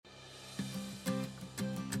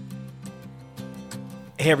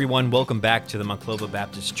Hey everyone, welcome back to the Monclova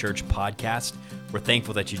Baptist Church podcast. We're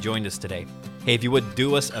thankful that you joined us today. Hey, if you would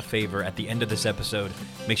do us a favor at the end of this episode,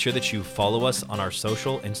 make sure that you follow us on our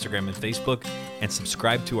social, Instagram and Facebook, and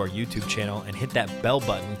subscribe to our YouTube channel and hit that bell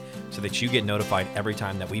button so that you get notified every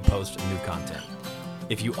time that we post new content.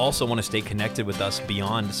 If you also want to stay connected with us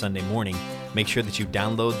beyond Sunday morning, make sure that you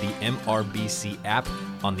download the MRBC app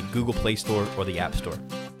on the Google Play Store or the App Store.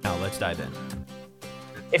 Now let's dive in.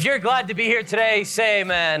 If you're glad to be here today, say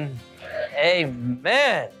amen.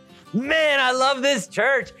 Amen. Man, I love this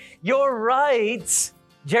church. You're right.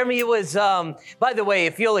 Jeremy, it was, by the way,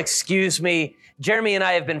 if you'll excuse me, Jeremy and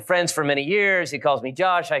I have been friends for many years. He calls me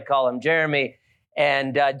Josh. I call him Jeremy.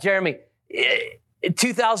 And Jeremy,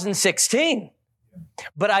 2016.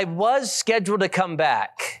 But I was scheduled to come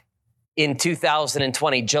back in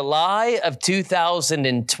 2020. July of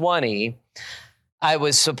 2020, I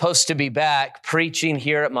was supposed to be back preaching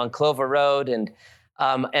here at Monclova Road, and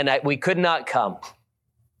we could not come.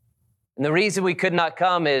 And the reason we could not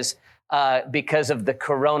come is because of the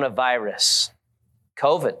coronavirus,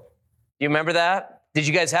 COVID. Do you remember that? Did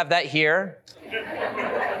you guys have that here?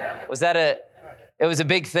 It was a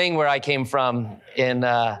big thing where I came from,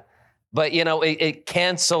 but you know, it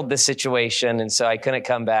canceled the situation, and so I couldn't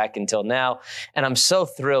come back until now. And I'm so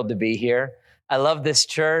thrilled to be here. I love this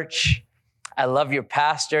church. I love your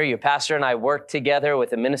pastor. Your pastor and I work together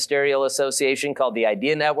with a ministerial association called the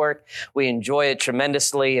Idea Network. We enjoy it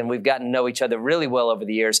tremendously, and we've gotten to know each other really well over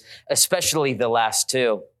the years, especially the last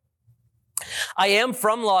two. I am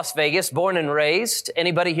from Las Vegas, born and raised.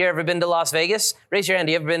 Anybody here ever been to Las Vegas? Raise your hand.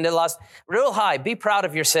 You ever been to Real high. Be proud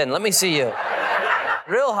of your sin. Let me see you.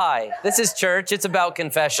 Real high. This is church. It's about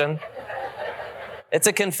confession. It's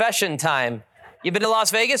a confession time. You've been to Las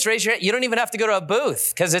Vegas? Raise your hand. You don't even have to go to a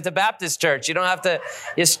booth because it's a Baptist church. You don't have to.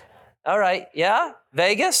 All right. Yeah?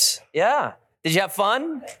 Vegas? Yeah. Did you have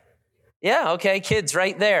fun? Yeah. Okay. Kids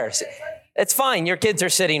right there. It's fine. Your kids are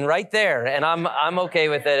sitting right there, and I'm okay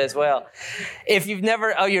with it as well. If you've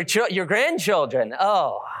never, your grandchildren.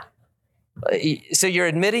 Oh. So you're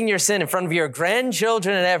admitting your sin in front of your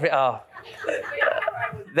grandchildren and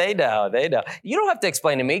they know. You don't have to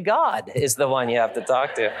explain to me. God is the one you have to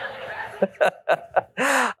talk to.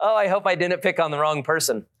 Oh, I hope I didn't pick on the wrong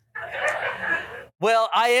person. Well,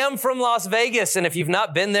 I am from Las Vegas, and if you've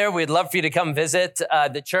not been there, we'd love for you to come visit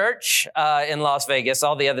the church in Las Vegas.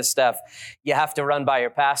 All the other stuff you have to run by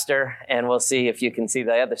your pastor, and we'll see if you can see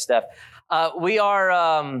the other stuff. I've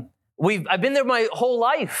been there my whole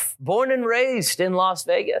life, born and raised in Las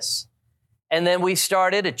Vegas. And then we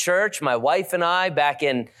started a church, my wife and I, back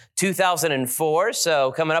in 2004.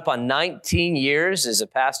 So coming up on 19 years as a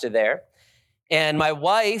pastor there. And my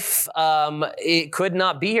wife could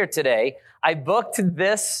not be here today. I booked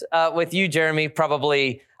this with you, Jeremy,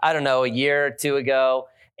 probably, a year or two ago.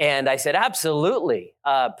 And I said, absolutely,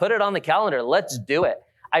 put it on the calendar. Let's do it.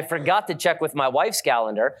 I forgot to check with my wife's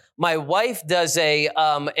calendar. My wife does a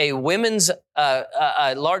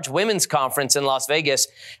large women's conference in Las Vegas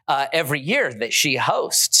every year that she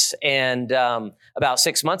hosts. And about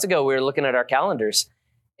 6 months ago, we were looking at our calendars,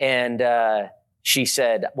 and she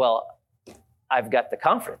said, well, I've got the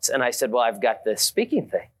conference. And I said, well, I've got the speaking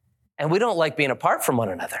thing. And we don't like being apart from one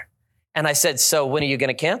another. And I said, so when are you going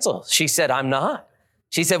to cancel? She said, I'm not.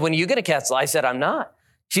 She said, when are you going to cancel? I said, I'm not.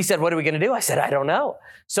 She said, what are we going to do? I said, I don't know.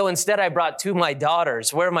 So instead, I brought two of my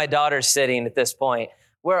daughters. Where are my daughters sitting at this point?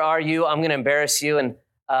 Where are you? I'm going to embarrass you. And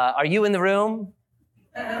are you in the room?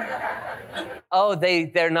 Oh,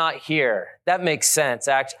 they're not here. That makes sense,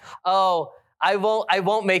 actually. Oh, I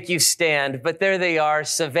won't make you stand, but there they are,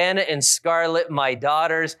 Savannah and Scarlett, my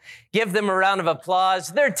daughters. Give them a round of applause.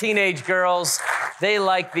 They're teenage girls. They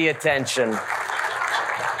like the attention.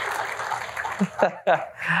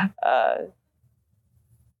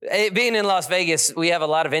 Being in Las Vegas, we have a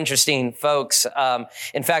lot of interesting folks.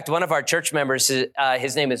 In fact, one of our church members,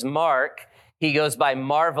 his name is Mark. He goes by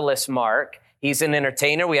Marvelous Mark. He's an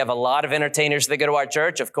entertainer. We have a lot of entertainers that go to our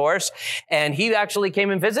church, of course. And he actually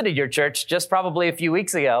came and visited your church just probably a few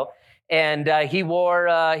weeks ago. And he wore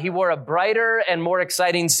a brighter and more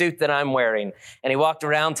exciting suit than I'm wearing. And he walked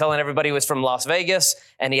around telling everybody he was from Las Vegas.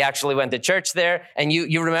 And he actually went to church there. And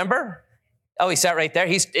you remember? Oh, he sat right there.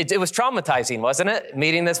 It was traumatizing, wasn't it,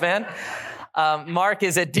 meeting this man? Mark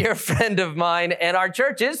is a dear friend of mine, and our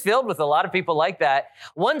church is filled with a lot of people like that.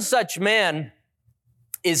 One such man,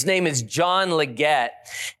 his name is John Leggett,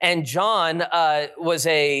 and John was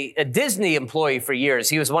a Disney employee for years.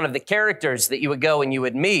 He was one of the characters that you would go and you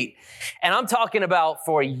would meet. And I'm talking about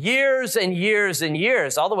for years and years and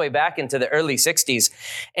years, all the way back into the early 60s.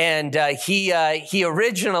 And he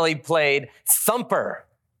originally played Thumper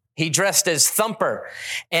He dressed as Thumper.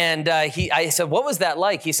 And I said, what was that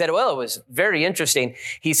like? He said, well, it was very interesting.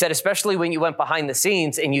 He said, especially when you went behind the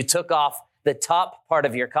scenes and you took off the top part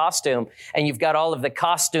of your costume and you've got all of the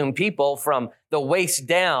costume people from the waist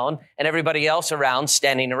down and everybody else around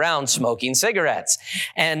standing around smoking cigarettes.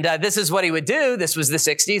 And this is what he would do. This was the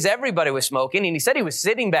 60s. Everybody was smoking. And he said he was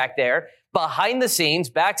sitting back there behind the scenes,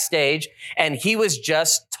 backstage, and he was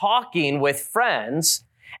just talking with friends.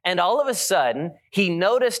 And all of a sudden, he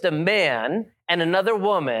noticed a man and another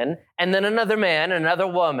woman, and then another man and another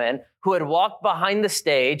woman who had walked behind the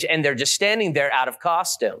stage, and they're just standing there out of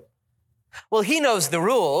costume. Well, he knows the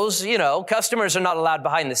rules. You know, customers are not allowed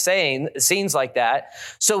behind the scenes like that.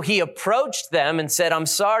 So he approached them and said, I'm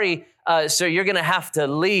sorry, sir, you're going to have to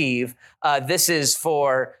leave. This is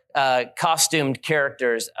for costumed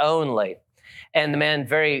characters only. And the man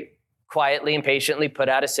very quietly and patiently put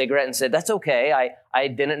out a cigarette and said, that's okay. I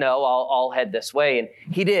didn't know. I'll head this way. And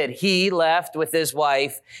he did. He left with his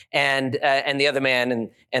wife and the other man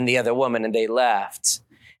and the other woman, and they left.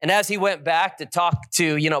 And as he went back to talk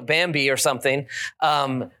to, Bambi or something,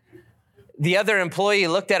 the other employee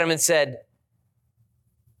looked at him and said,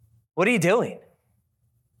 what are you doing?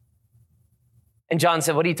 And John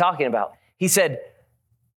said, what are you talking about? He said,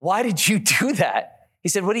 why did you do that? He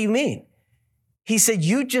said, what do you mean? He said,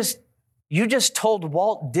 you just told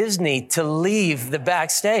Walt Disney to leave the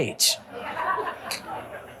backstage.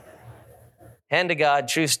 Hand to God,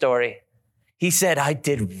 true story. He said, I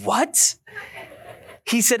did what?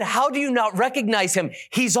 He said, how do you not recognize him?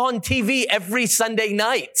 He's on TV every Sunday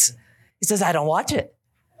night. He says, I don't watch it.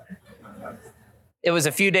 It was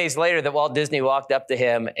a few days later that Walt Disney walked up to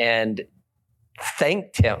him and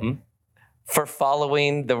thanked him for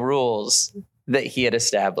following the rules that he had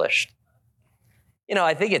established.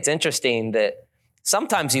 I think it's interesting that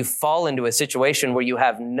sometimes you fall into a situation where you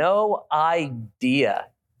have no idea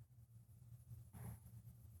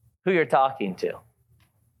who you're talking to.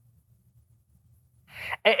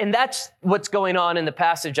 And that's what's going on in the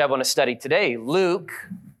passage I want to study today. Luke,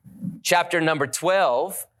 chapter number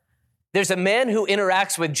 12. There's a man who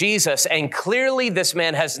interacts with Jesus, and clearly this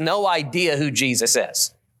man has no idea who Jesus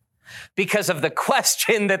is, because of the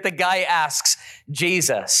question that the guy asks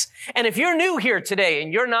Jesus. And if you're new here today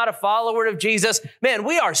and you're not a follower of Jesus, man,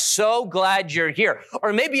 we are so glad you're here.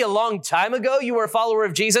 Or maybe a long time ago you were a follower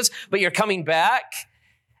of Jesus, but you're coming back.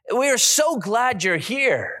 We are so glad you're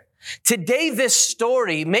here. Today, this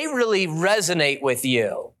story may really resonate with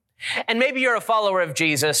you. And maybe you're a follower of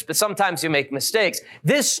Jesus, but sometimes you make mistakes.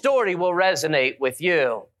 This story will resonate with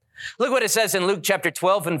you. Look what it says in Luke chapter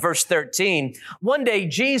 12 and verse 13. One day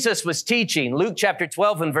Jesus was teaching, Luke chapter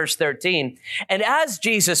 12 and verse 13. And as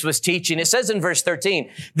Jesus was teaching, it says in verse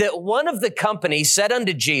 13, that one of the company said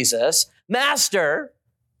unto Jesus, Master,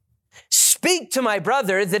 speak to my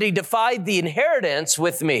brother that he divide the inheritance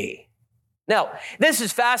with me. Now, this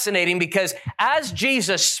is fascinating because as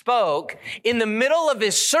Jesus spoke, in the middle of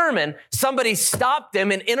his sermon, somebody stopped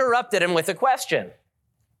him and interrupted him with a question.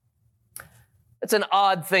 It's an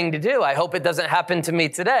odd thing to do. I hope it doesn't happen to me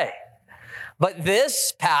today. But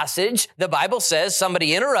this passage, the Bible says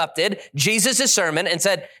somebody interrupted Jesus' sermon and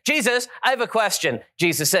said, Jesus, I have a question.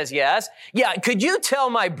 Jesus says, yes. Yeah, could you tell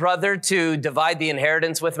my brother to divide the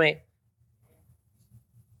inheritance with me?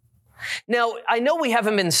 Now, I know we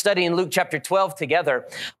haven't been studying Luke chapter 12 together,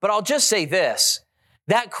 but I'll just say this.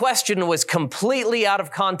 That question was completely out of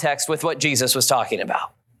context with what Jesus was talking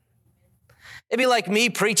about. It'd be like me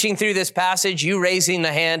preaching through this passage, you raising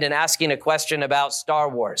a hand and asking a question about Star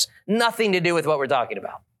Wars. Nothing to do with what we're talking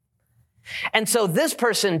about. And so this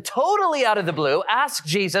person, totally out of the blue, asked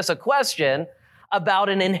Jesus a question about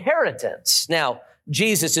an inheritance. Now,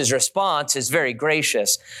 Jesus' response is very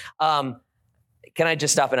gracious. Can I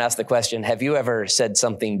just stop and ask the question, have you ever said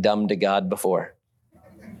something dumb to God before?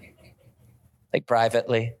 Like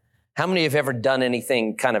privately? How many have ever done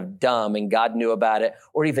anything kind of dumb and God knew about it,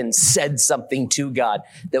 or even said something to God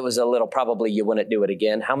that was a little, probably you wouldn't do it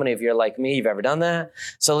again? How many of you are like me? You've ever done that?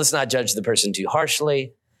 So let's not judge the person too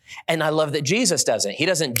harshly. And I love that Jesus doesn't. He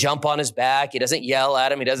doesn't jump on his back. He doesn't yell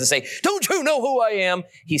at him. He doesn't say, don't you know who I am?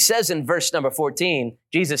 He says in verse number 14,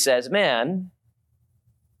 Jesus says, man,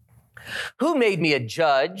 who made me a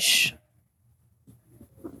judge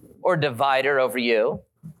or divider over you?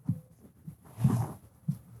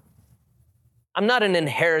 I'm not an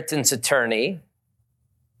inheritance attorney.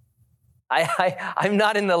 I'm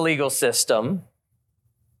not in the legal system.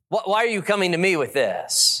 Why are you coming to me with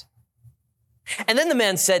this? And then the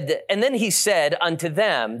man said, and then he said unto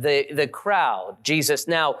them, the crowd, Jesus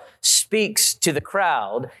now speaks to the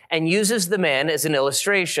crowd and uses the man as an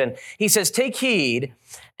illustration. He says, take heed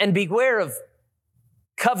and beware of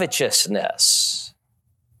covetousness.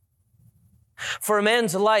 For a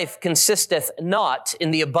man's life consisteth not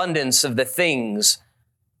in the abundance of the things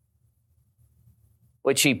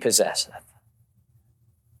which he possesseth.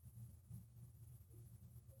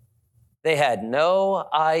 They had no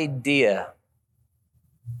idea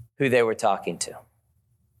who they were talking to.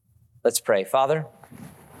 Let's pray. Father,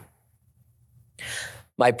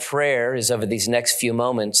 my prayer is over these next few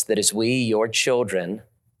moments that as we, your children,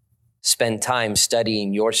 spend time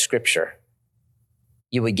studying your scripture,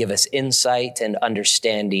 you would give us insight and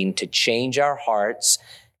understanding to change our hearts,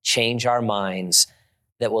 change our minds,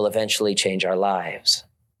 that will eventually change our lives.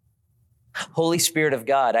 Holy Spirit of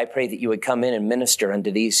God, I pray that you would come in and minister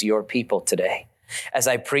unto these, your people today. As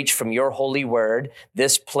I preach from your holy word,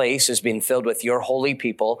 this place is being filled with your holy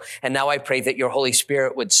people. And now I pray that your Holy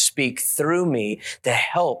Spirit would speak through me to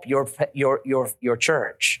help your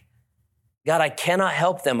church. God, I cannot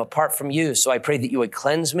help them apart from you. So I pray that you would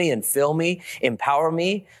cleanse me and fill me, empower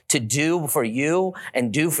me to do for you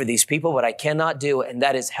and do for these people what I cannot do. And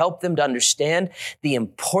that is help them to understand the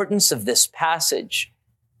importance of this passage,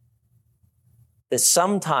 that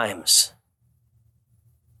sometimes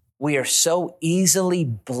we are so easily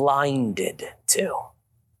blinded to.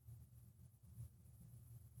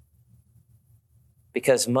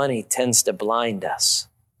 Because money tends to blind us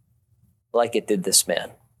like it did this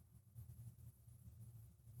man.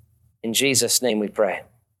 In Jesus' name we pray.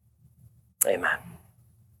 Amen.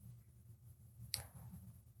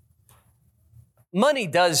 Money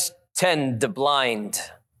does tend to blind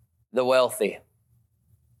the wealthy.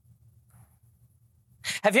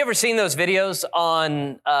 Have you ever seen those videos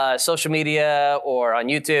on social media or on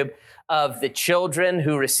YouTube of the children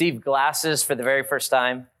who receive glasses for the very first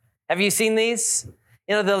time? Have you seen these?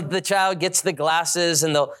 You know, the child gets the glasses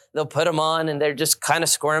and they'll put them on and they're just kind of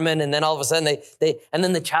squirming, and then all of a sudden and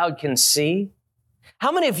then the child can see.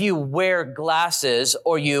 How many of you wear glasses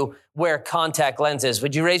or you wear contact lenses?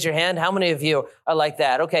 Would you raise your hand? How many of you are like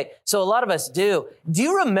that? Okay, so a lot of us do. Do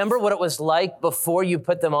you remember what it was like before you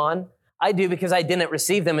put them on? I do, because I didn't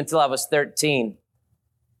receive them until I was 13.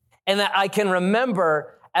 And that I can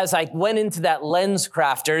remember as I went into that Lens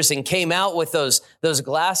Crafters and came out with those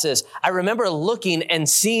glasses, I remember looking and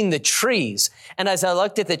seeing the trees. And as I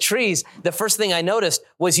looked at the trees, the first thing I noticed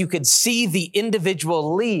was you could see the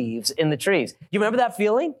individual leaves in the trees. You remember that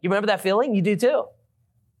feeling? You remember that feeling? You do too.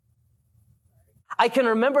 I can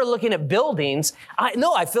remember looking at buildings.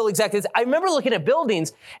 I feel exactly this. I remember looking at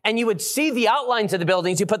buildings and you would see the outlines of the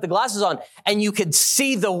buildings. You put the glasses on and you could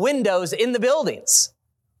see the windows in the buildings.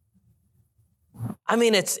 I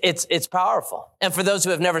mean, it's powerful. And for those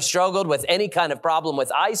who have never struggled with any kind of problem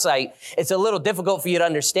with eyesight, it's a little difficult for you to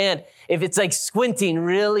understand if it's like squinting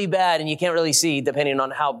really bad and you can't really see, depending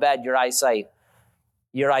on how bad your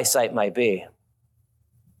eyesight might be.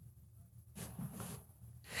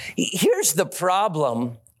 Here's the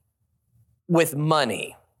problem with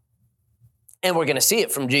money, and we're going to see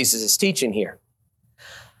it from Jesus' teaching here.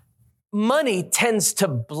 Money tends to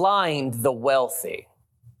blind the wealthy.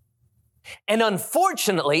 And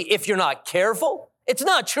unfortunately, if you're not careful, it's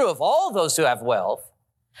not true of all those who have wealth,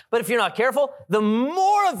 but if you're not careful, the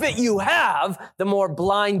more of it you have, the more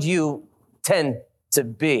blind you tend to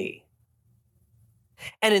be.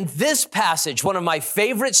 And in this passage, one of my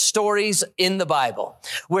favorite stories in the Bible,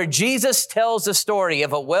 where Jesus tells the story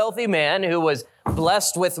of a wealthy man who was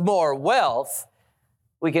blessed with more wealth,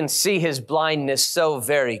 we can see his blindness so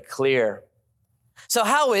very clear. So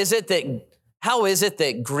how is it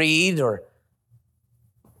that greed or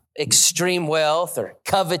extreme wealth or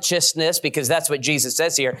covetousness, because that's what Jesus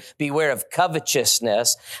says here, beware of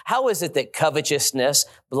covetousness. How is it that covetousness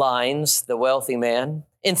blinds the wealthy man?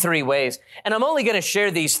 In 3 ways. And I'm only going to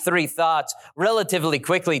share these 3 thoughts relatively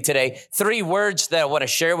quickly today. 3 words that I want to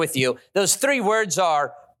share with you. Those 3 words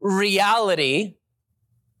are reality,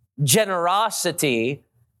 generosity,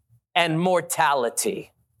 and mortality.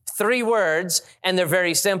 3 words, and they're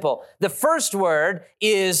very simple. The first word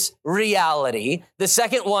is reality. The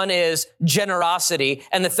second one is generosity.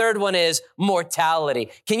 And the third one is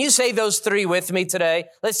mortality. Can you say those 3 with me today?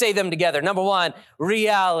 Let's say them together. Number 1,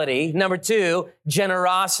 reality. Number 2,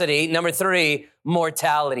 generosity. Number 3,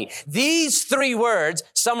 mortality. These 3 words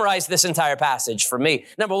summarize this entire passage for me.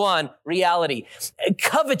 Number 1, reality.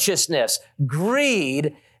 Covetousness,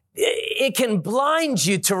 greed, it can blind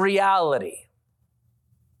you to reality.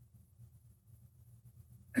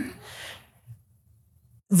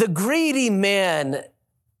 The greedy man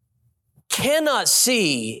cannot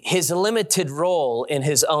see his limited role in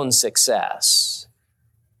his own success.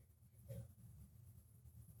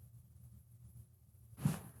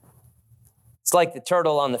 It's like the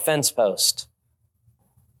turtle on the fence post.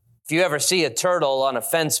 If you ever see a turtle on a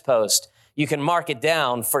fence post, you can mark it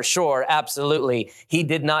down for sure, absolutely. He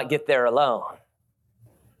did not get there alone.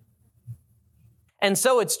 And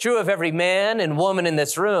so it's true of every man and woman in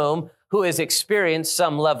this room who has experienced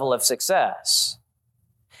some level of success.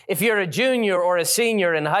 If you're a junior or a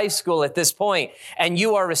senior in high school at this point and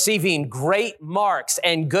you are receiving great marks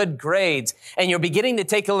and good grades and you're beginning to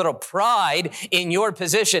take a little pride in your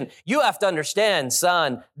position, you have to understand,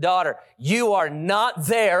 son, daughter, you are not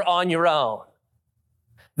there on your own.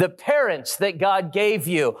 The parents that God gave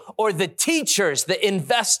you, or the teachers that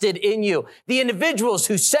invested in you, the individuals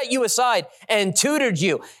who set you aside and tutored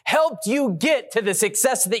you, helped you get to the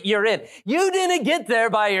success that you're in. You didn't get there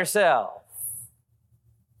by yourself.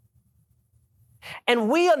 And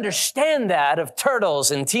we understand that of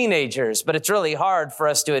turtles and teenagers, but it's really hard for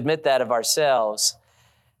us to admit that of ourselves.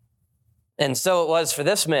 And so it was for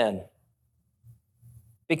this man.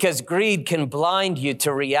 Because greed can blind you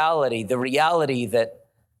to reality, the reality that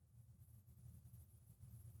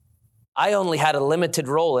I only had a limited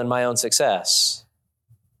role in my own success.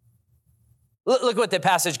 Look what the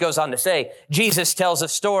passage goes on to say. Jesus tells a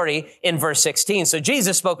story in verse 16. So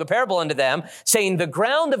Jesus spoke a parable unto them, saying, the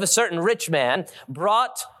ground of a certain rich man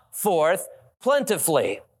brought forth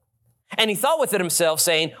plentifully. And he thought within himself,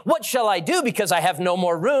 saying, what shall I do, because I have no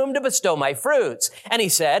more room to bestow my fruits? And he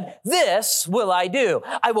said, this will I do.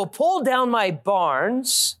 I will pull down my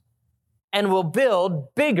barns and will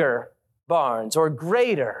build bigger barns, or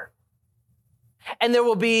greater. And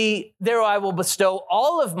there I will bestow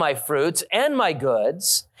all of my fruits and my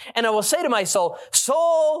goods. And I will say to my soul,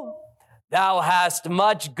 soul, thou hast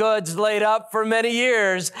much goods laid up for many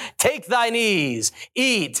years. Take thine ease,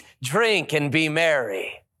 eat, drink, and be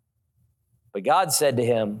merry. But God said to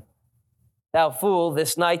him, thou fool,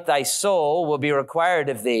 this night thy soul will be required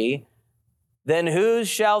of thee. Then whose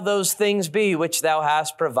shall those things be which thou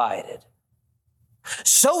hast provided?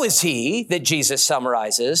 So is he, that Jesus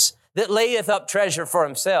summarizes, that layeth up treasure for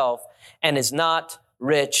himself and is not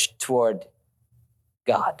rich toward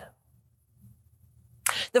God.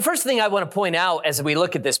 The first thing I want to point out as we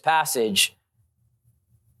look at this passage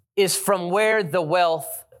is from where the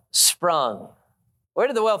wealth sprung. Where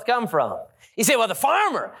did the wealth come from? You say, well,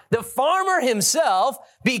 the farmer himself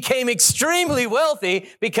became extremely wealthy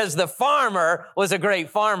because the farmer was a great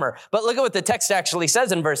farmer. But look at what the text actually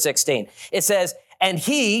says in verse 16. It says, and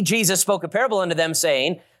he, Jesus, spoke a parable unto them,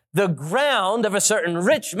 saying, the ground of a certain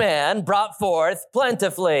rich man brought forth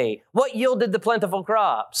plentifully. What yielded the plentiful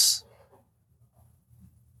crops?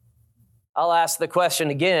 I'll ask the question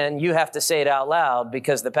again. You have to say it out loud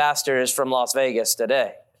because the pastor is from Las Vegas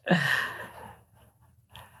today.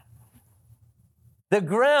 The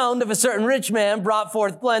ground of a certain rich man brought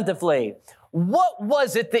forth plentifully. What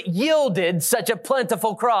was it that yielded such a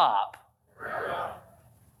plentiful crop?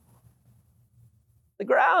 The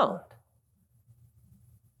ground.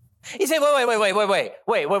 You say,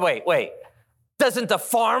 wait. Doesn't the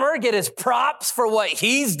farmer get his props for what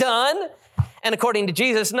he's done? And according to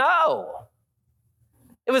Jesus, no.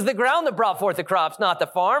 It was the ground that brought forth the crops, not the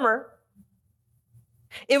farmer.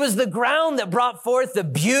 It was the ground that brought forth the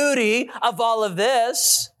beauty of all of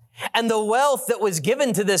this and the wealth that was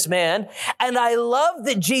given to this man. And I love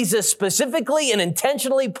that Jesus specifically and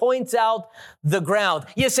intentionally points out the ground.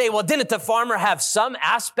 You say, well, didn't the farmer have some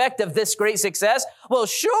aspect of this great success? Well,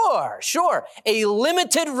 sure. A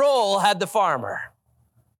limited role had the farmer,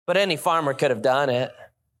 but any farmer could have done it.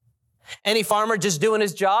 Any farmer just doing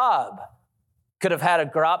his job could have had a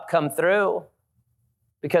crop come through,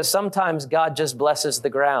 because sometimes God just blesses the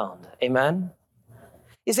ground. Amen?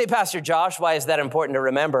 You say, Pastor Josh, why is that important to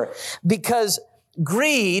remember? Because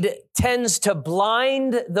greed tends to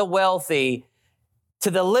blind the wealthy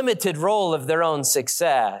to the limited role of their own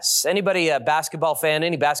success. Anybody a basketball fan?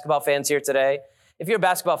 Any basketball fans here today? If you're a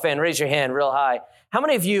basketball fan, raise your hand real high. How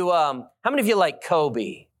many of you like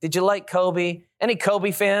Kobe? Did you like Kobe? Any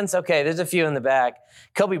Kobe fans? Okay, there's a few in the back.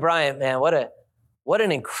 Kobe Bryant, man, what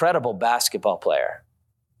an incredible basketball player.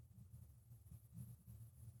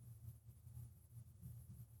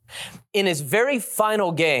 In his very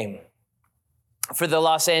final game for the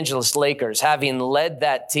Los Angeles Lakers, having led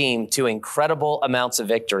that team to incredible amounts of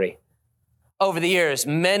victory, over the years,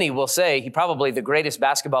 many will say he probably the greatest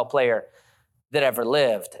basketball player that ever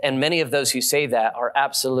lived. And many of those who say that are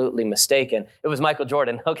absolutely mistaken. It was Michael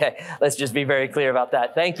Jordan. Okay, let's just be very clear about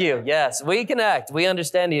that. Thank you. Yes, we connect. We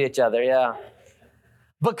understand each other. Yeah.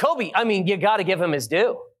 But Kobe, you got to give him his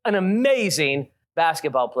due. An amazing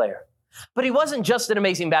basketball player. But he wasn't just an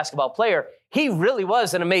amazing basketball player. He really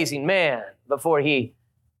was an amazing man before he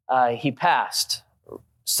passed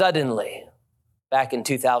suddenly back in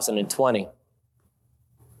 2020.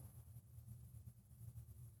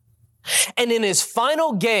 And in his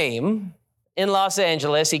final game in Los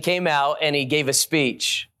Angeles, he came out and he gave a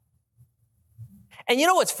speech. And you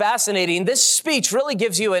know what's fascinating? This speech really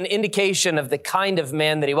gives you an indication of the kind of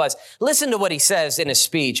man that he was. Listen to what he says in his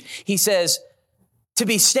speech. He says, to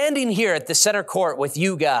be standing here at the center court with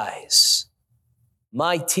you guys,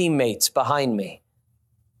 my teammates behind me,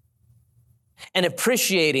 and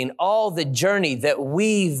appreciating all the journey that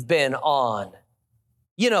we've been on.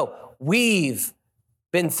 You know, we've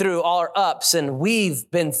been through our ups and we've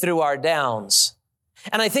been through our downs.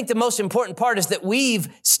 And I think the most important part is that we've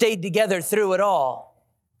stayed together through it all.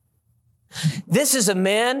 This is a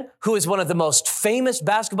man who is one of the most famous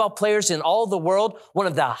basketball players in all the world, one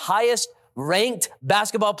of the highest ranked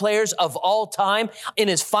basketball players of all time, in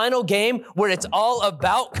his final game where it's all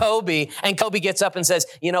about Kobe. And Kobe gets up and says,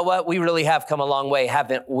 you know what? We really have come a long way,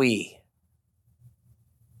 haven't we?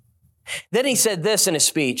 Then he said this in his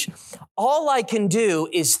speech, all I can do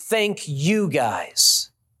is thank you guys.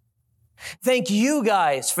 Thank you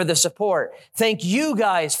guys for the support. Thank you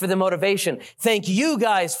guys for the motivation. Thank you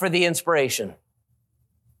guys for the inspiration.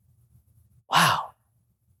 Wow.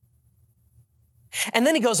 And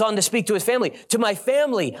then he goes on to speak to his family. To my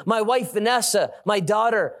family, my wife, Vanessa, my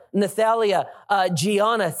daughter, Nathalia,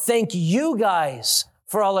 Gianna, thank you guys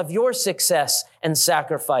for all of your success and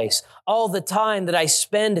sacrifice. All the time that I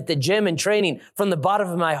spend at the gym and training from the bottom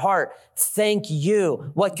of my heart. Thank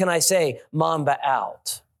you. What can I say? Mamba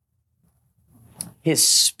out. His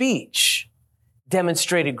speech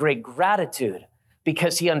demonstrated great gratitude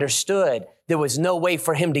because he understood there was no way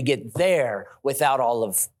for him to get there without all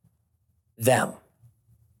of them.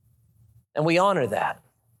 And we honor that.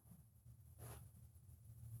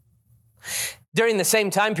 During the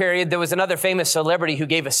same time period, there was another famous celebrity who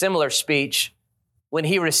gave a similar speech when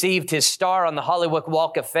he received his star on the Hollywood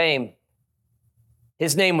Walk of Fame.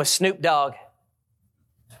 His name was Snoop Dogg.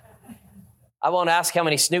 I won't ask how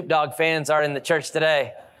many Snoop Dogg fans are in the church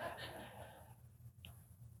today.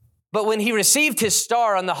 But when he received his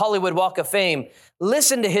star on the Hollywood Walk of Fame,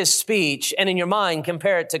 listen to his speech and in your mind,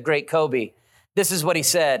 compare it to great Kobe. This is what he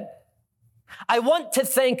said. I want to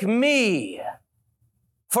thank me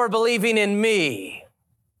for believing in me.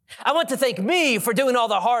 I want to thank me for doing all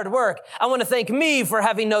the hard work. I want to thank me for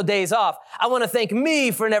having no days off. I want to thank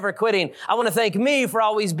me for never quitting. I want to thank me for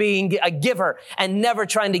always being a giver and never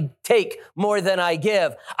trying to take more than I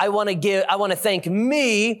give. I want to thank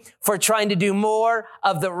me for trying to do more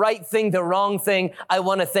of the right thing, the wrong thing. I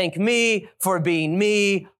want to thank me for being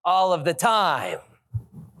me all of the time.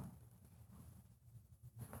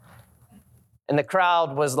 And the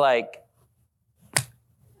crowd was like,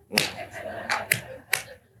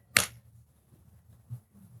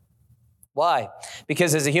 why?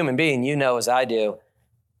 Because as a human being, you know as I do,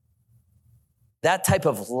 that type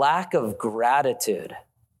of lack of gratitude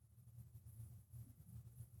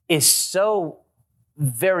is so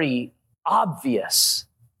very obvious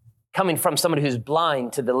coming from somebody who's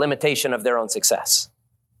blind to the limitation of their own success.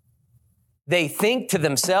 They think to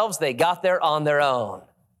themselves they got there on their own.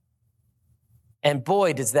 And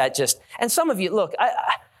boy, does that just, and some of you, look,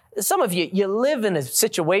 some of you live in a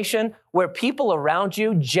situation where people around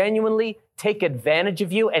you genuinely take advantage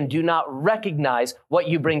of you and do not recognize what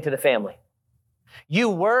you bring to the family. You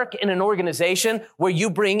work in an organization where you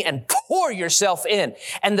bring and pour yourself in,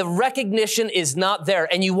 and the recognition is not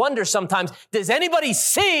there. And you wonder sometimes, does anybody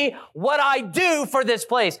see what I do for this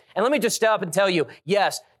place? And let me just stop and tell you,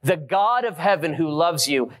 yes, the God of heaven who loves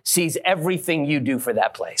you sees everything you do for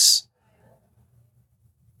that place.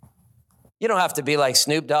 You don't have to be like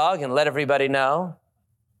Snoop Dogg and let everybody know.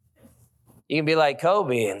 You can be like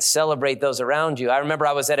Kobe and celebrate those around you. I remember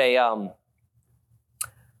I was at a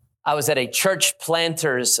church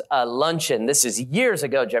planters luncheon. This is years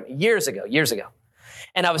ago, Jeremy, years ago.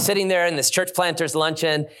 And I was sitting there in this church planters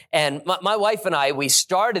luncheon, and my wife and I, we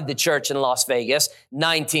started the church in Las Vegas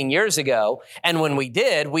 19 years ago. And when we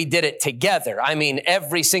did it together. I mean,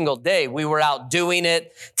 every single day we were out doing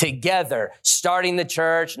it together, starting the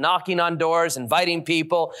church, knocking on doors, inviting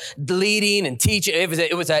people, leading and teaching.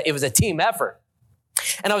 It was a team effort.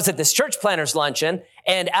 And I was at this church planters luncheon,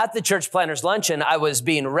 and at the church planters luncheon, I was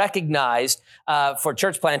being recognized for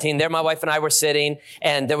church planting. There, my wife and I were sitting,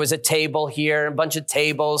 and there was a table here, a bunch of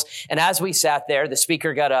tables. And as we sat there, the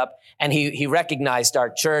speaker got up, and he recognized our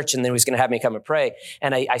church, and then he was going to have me come and pray.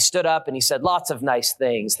 And I stood up, and he said lots of nice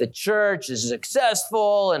things. The church is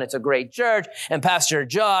successful, and it's a great church. And Pastor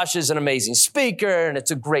Josh is an amazing speaker, and it's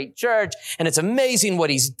a great church, and it's amazing what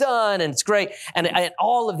he's done, and it's great. And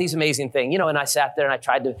all of these amazing things, and I sat there, and I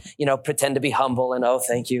tried to, pretend to be humble and, oh,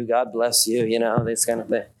 thank you, God bless you, this kind of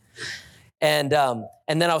thing. And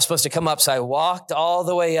then I was supposed to come up. So I walked all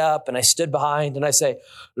the way up and I stood behind and I say,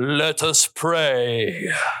 let us pray.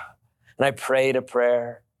 And I prayed a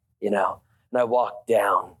prayer, and I walked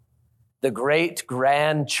down, the great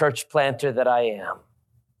grand church planter that I am.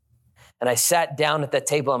 And I sat down at that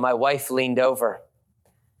table and my wife leaned over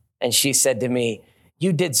and she said to me,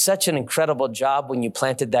 you did such an incredible job when you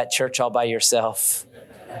planted that church all by yourself.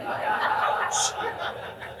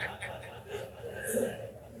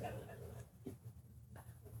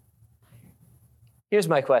 Here's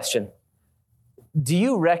my question. Do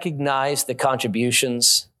you recognize the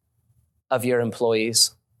contributions of your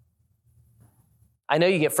employees? I know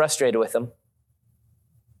you get frustrated with them.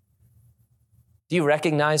 Do you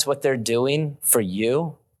recognize what they're doing for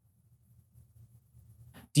you?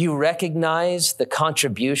 Do you recognize the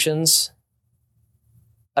contributions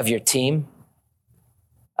of your team,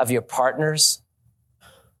 of your partners,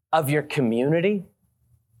 of your community,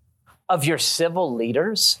 of your civil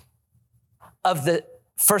leaders, of the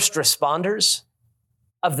first responders,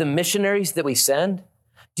 of the missionaries that we send?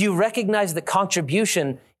 Do you recognize the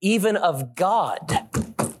contribution even of God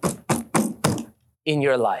in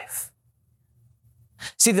your life?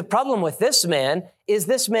 See, the problem with this man is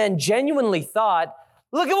this man genuinely thought,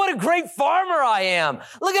 look at what a great farmer I am.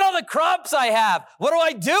 Look at all the crops I have. What do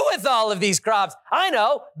I do with all of these crops? I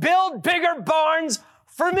know, build bigger barns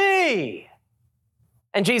for me.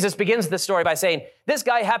 And Jesus begins the story by saying, this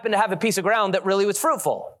guy happened to have a piece of ground that really was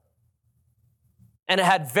fruitful. And it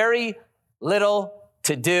had very little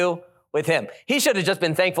to do with him. He should have just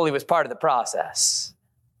been thankful he was part of the process.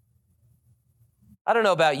 I don't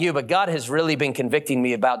know about you, but God has really been convicting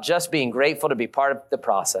me about just being grateful to be part of the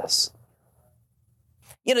process.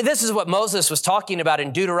 This is what Moses was talking about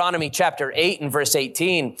in Deuteronomy chapter 8 and verse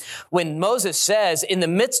 18, when Moses says in the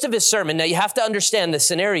midst of his sermon, now you have to understand the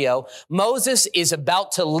scenario, Moses is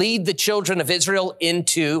about to lead the children of Israel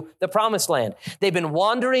into the promised land. They've been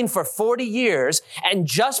wandering for 40 years, and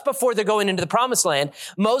just before they're going into the promised land,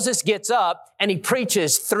 Moses gets up and he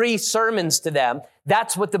preaches 3 sermons to them.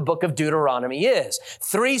 That's what the book of Deuteronomy is.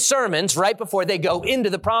 3 sermons right before they go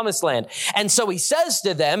into the promised land. And so he says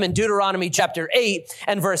to them in Deuteronomy chapter 8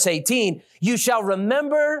 and verse 18, you shall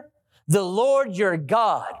remember the Lord your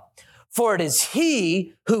God, for it is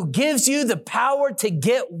he who gives you the power to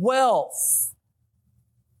get wealth.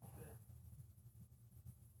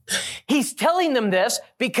 He's telling them this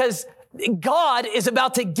because God is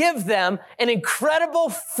about to give them an incredible,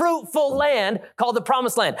 fruitful land called the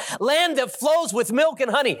Promised Land, land that flows with milk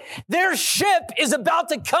and honey. Their ship is about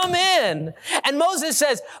to come in. And Moses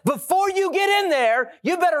says, before you get in there,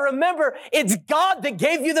 you better remember it's God that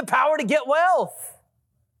gave you the power to get wealth.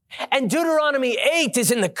 And Deuteronomy 8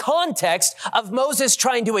 is in the context of Moses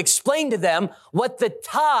trying to explain to them what the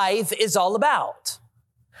tithe is all about.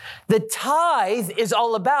 The tithe is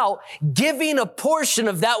all about giving a portion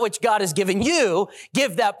of that which God has given you,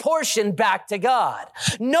 give that portion back to God.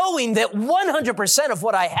 Knowing that 100% of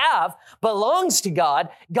what I have belongs to God,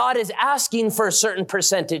 God is asking for a certain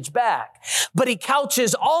percentage back. But he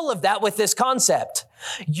couches all of that with this concept.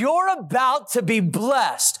 You're about to be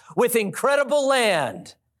blessed with incredible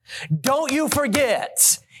land. Don't you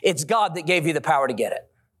forget, it's God that gave you the power to get it.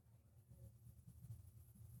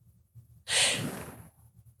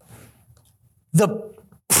 The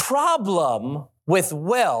problem with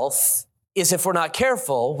wealth is if we're not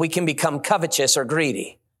careful, we can become covetous or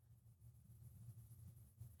greedy.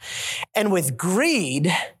 And with greed,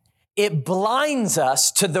 it blinds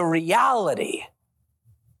us to the reality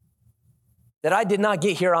that I did not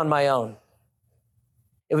get here on my own.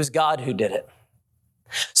 It was God who did it.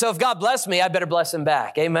 So if God blessed me, I better bless him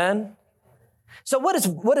back. Amen? So what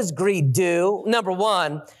does greed do? Number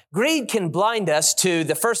one, greed can blind us to,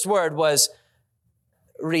 the first word was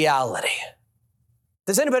reality.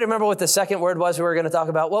 Does anybody remember what the second word was we were going to talk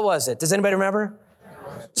about? What was it? Does anybody remember?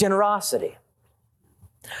 Generosity.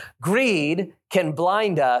 Greed can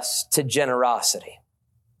blind us to generosity.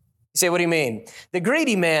 You say, what do you mean? The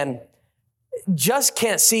greedy man just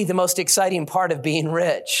can't see the most exciting part of being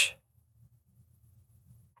rich.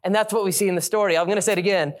 And that's what we see in the story. I'm going to say it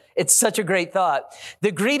again. It's such a great thought.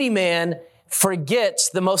 The greedy man forgets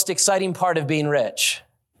the most exciting part of being rich.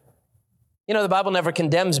 You know, the Bible never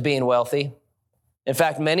condemns being wealthy. In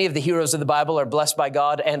fact, many of the heroes of the Bible are blessed by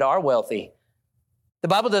God and are wealthy. The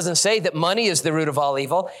Bible doesn't say that money is the root of all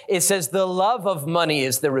evil. It says the love of money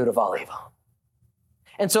is the root of all evil.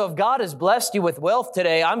 And so if God has blessed you with wealth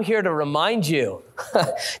today, I'm here to remind you,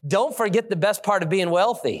 don't forget the best part of being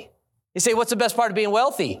wealthy. You say, what's the best part of being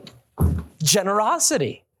wealthy?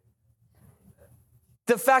 Generosity.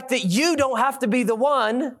 The fact that you don't have to be the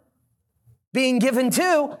one being given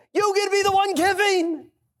to, you get to be the one giving.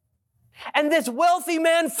 And this wealthy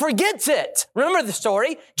man forgets it. Remember the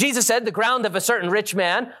story? Jesus said the ground of a certain rich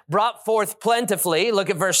man brought forth plentifully. Look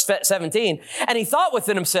at verse 17. And he thought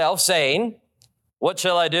within himself, saying, what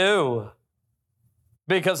shall I do?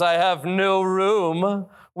 Because I have no room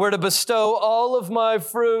where to bestow all of my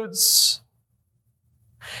fruits.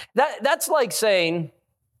 That's like saying,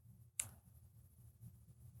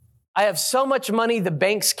 I have so much money, the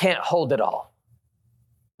banks can't hold it all.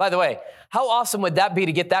 By the way, how awesome would that be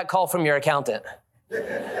to get that call from your accountant?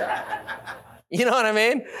 You know what I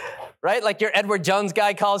mean? Right? Like your Edward Jones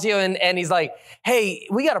guy calls you and he's like, hey,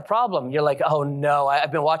 we got a problem. You're like, oh no,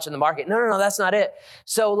 I've been watching the market. No, that's not it.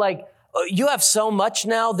 So like, you have so much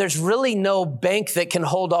now, there's really no bank that can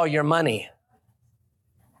hold all your money.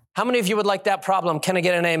 How many of you would like that problem? Can I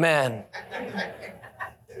get an amen?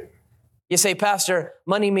 You say, Pastor,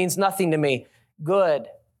 money means nothing to me. Good.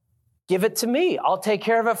 Give it to me. I'll take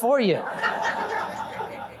care of it for you.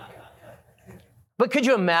 But could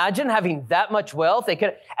you imagine having that much wealth?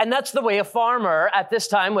 And that's the way a farmer at this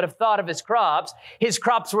time would have thought of his crops. His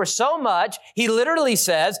crops were so much, he literally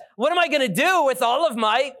says, what am I going to do with all of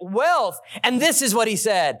my wealth? And this is what he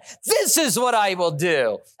said. This is what I will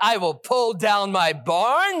do. I will pull down my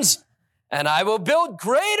barns and I will build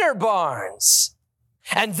greater barns.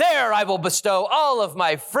 And there I will bestow all of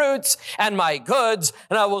my fruits and my goods.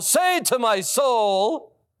 And I will say to my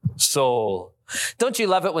soul, soul. Don't you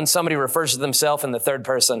love it when somebody refers to themselves in the third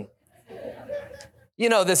person? You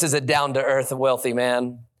know this is a down-to-earth wealthy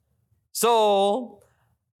man. Soul,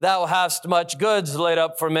 thou hast much goods laid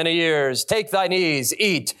up for many years. Take thine ease,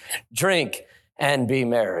 eat, drink, and be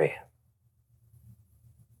merry.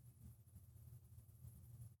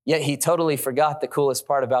 Yet he totally forgot the coolest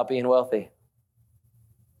part about being wealthy.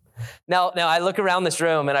 Now I look around this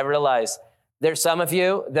room and I realize there's some of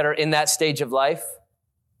you that are in that stage of life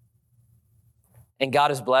and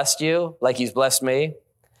God has blessed you like he's blessed me.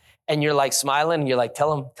 And you're like smiling and you're like,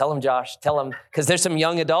 tell him, Josh, tell him. Because there's some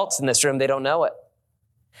young adults in this room, they don't know it.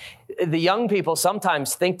 The young people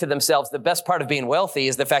sometimes think to themselves, the best part of being wealthy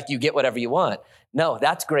is the fact you get whatever you want. No,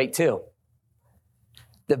 that's great too.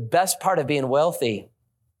 The best part of being wealthy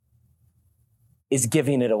is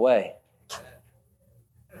giving it away.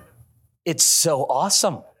 It's so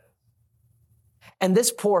awesome. And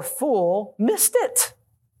this poor fool missed it.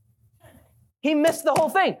 He missed the whole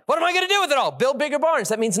thing. What am I going to do with it all? Build bigger barns.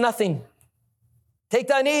 That means nothing. Take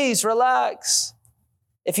thine ease, relax.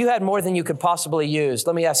 If you had more than you could possibly use,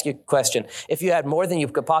 let me ask you a question. If you had more than you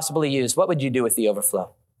could possibly use, what would you do with the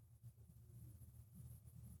overflow?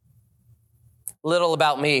 Little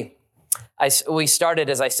about me. We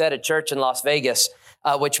started, as I said, a church in Las Vegas,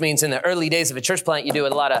 which means in the early days of a church plant, you do a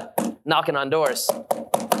lot of knocking on doors.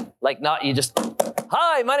 You just,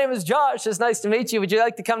 hi, my name is Josh. It's nice to meet you. Would you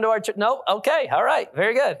like to come to our church? No? Okay. All right.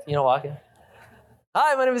 Very good. Walk in.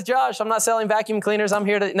 Hi, my name is Josh. I'm not selling vacuum cleaners. I'm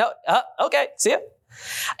here to, no. Okay. See ya.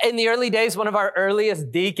 In the early days, one of our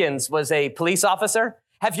earliest deacons was a police officer.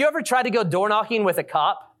 Have you ever tried to go door knocking with a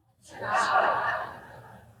cop?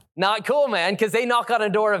 Not cool, man, because they knock on a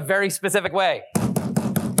door a very specific way.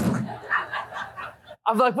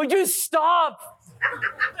 I'm like, would you stop?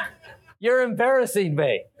 You're embarrassing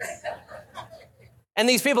me. And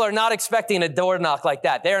these people are not expecting a door knock like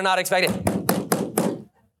that. They are not expecting,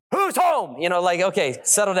 who's home? Okay,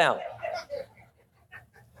 settle down.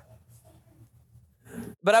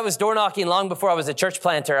 But I was door knocking long before I was a church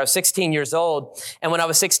planter. I was 16 years old. And when I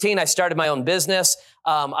was 16, I started my own business.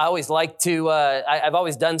 I always liked to, I've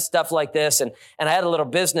always done stuff like this. And I had a little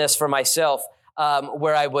business for myself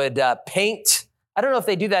where I would paint. I don't know if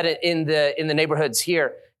they do that in the neighborhoods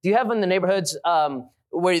here. Do you have in the neighborhoods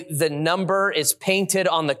where the number is painted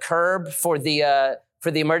on the curb for the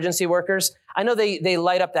emergency workers? I know they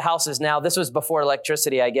light up the houses now. This was before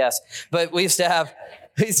electricity, I guess. But we used to have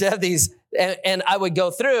these, and I would go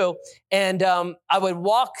through and I would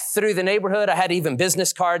walk through the neighborhood. I had even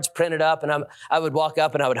business cards printed up, and I would walk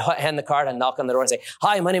up and I would hand the card and knock on the door and say,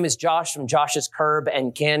 hi, my name is Josh from Josh's Curb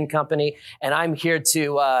and Can Company, and I'm here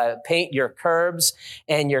to paint your curbs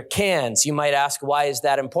and your cans. You might ask, why is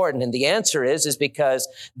that important? And the answer is because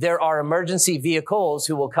there are emergency vehicles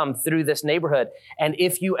who will come through this neighborhood. And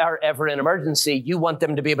if you are ever in an emergency, you want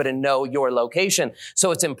them to be able to know your location.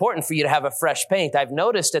 So it's important for you to have a fresh paint. I've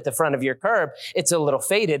noticed at the front of your curb, it's a little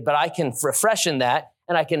faded, but I can refreshen that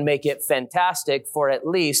and I can make it fantastic for at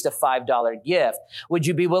least a $5 gift. Would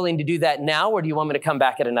you be willing to do that now, or do you want me to come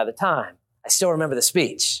back at another time? I still remember the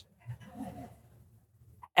speech.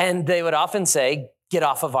 And they would often say, get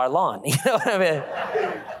off of our lawn. You know what I mean?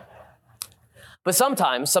 But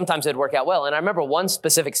sometimes it'd work out well. And I remember one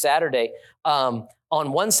specific Saturday, on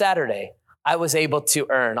one Saturday, I was able to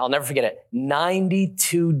earn, I'll never forget it,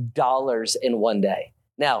 $92 in one day.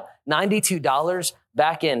 Now, $92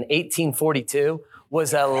 back in 1842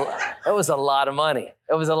 was a lot of money.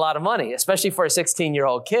 It was a lot of money, especially for a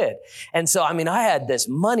 16-year-old kid. And so, I had this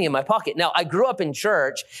money in my pocket. Now, I grew up in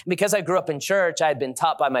church. Because I grew up in church, I had been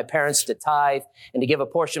taught by my parents to tithe and to give a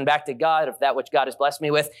portion back to God of that which God has blessed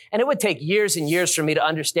me with. And it would take years and years for me to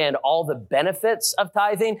understand all the benefits of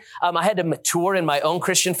tithing. I had to mature in my own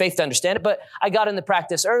Christian faith to understand it, but I got in the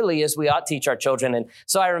practice early, as we ought to teach our children. And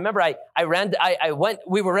so I remember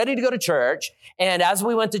we were ready to go to church. And as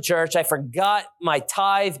we went to church, I forgot my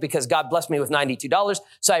tithe because God blessed me with $92.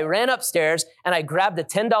 So I ran upstairs and I grabbed a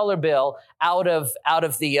 $10 bill out of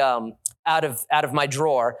my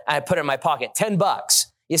drawer and I put it in my pocket, $10.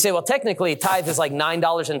 You say, well, technically tithe is like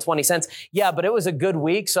 $9.20. Yeah, but it was a good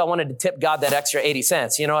week. So I wanted to tip God that extra 80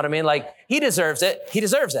 cents. You know what I mean? Like he deserves it. He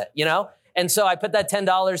deserves it, you know? And so I put that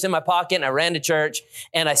 $10 in my pocket and I ran to church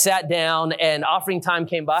and I sat down and offering time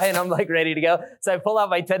came by and I'm like ready to go. So I pull out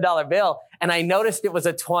my $10 bill and I noticed it was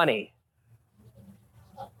a 20.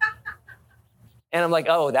 And I'm like,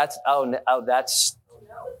 that's,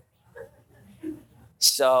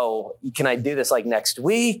 so can I do this like next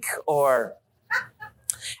week or,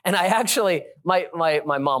 and I actually, my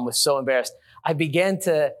mom was so embarrassed.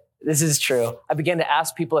 This is true. I began to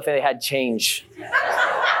ask people if they had change.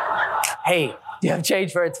 Hey, do you have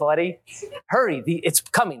change for a 20? Hurry, it's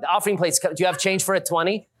coming. The offering plate's coming. Do you have change for a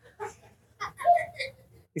 20?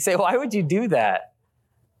 You say, why would you do that?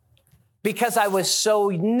 Because I was so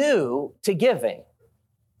new to giving.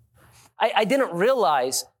 I didn't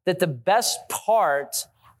realize that the best part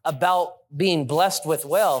about being blessed with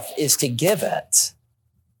wealth is to give it.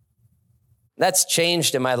 That's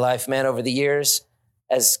changed in my life, man, over the years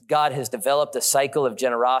as God has developed a cycle of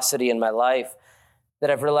generosity in my life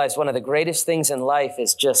that I've realized one of the greatest things in life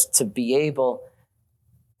is just to be able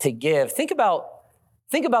to give. Think about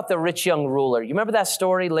the rich young ruler. You remember that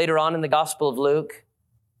story later on in the Gospel of Luke?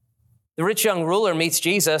 The rich young ruler meets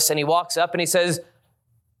Jesus and he walks up and he says,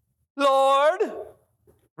 Lord,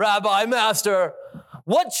 Rabbi, Master,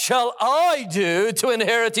 what shall I do to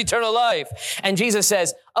inherit eternal life? And Jesus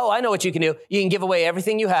says, I know what you can do. You can give away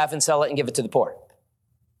everything you have and sell it and give it to the poor.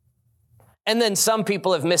 And then some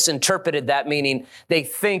people have misinterpreted that, meaning they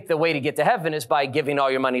think the way to get to heaven is by giving all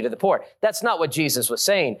your money to the poor. That's not what Jesus was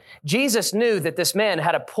saying. Jesus knew that this man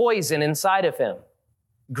had a poison inside of him,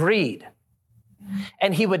 greed.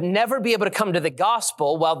 And he would never be able to come to the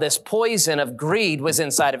gospel while this poison of greed was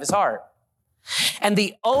inside of his heart. And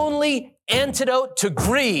the only antidote to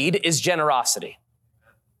greed is generosity.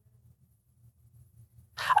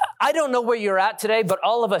 I don't know where you're at today, but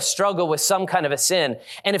all of us struggle with some kind of a sin.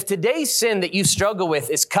 And if today's sin that you struggle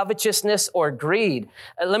with is covetousness or greed,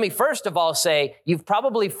 let me first of all say, you've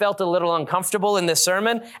probably felt a little uncomfortable in this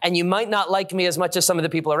sermon, and you might not like me as much as some of the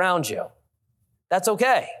people around you. That's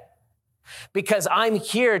okay. Because I'm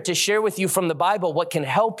here to share with you from the Bible what can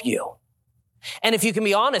help you. And if you can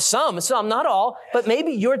be honest, some, not all, but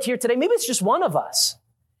maybe you're here today, maybe it's just one of us.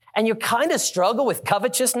 And you kind of struggle with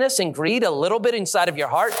covetousness and greed a little bit inside of your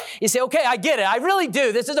heart. You say, okay, I get it. I really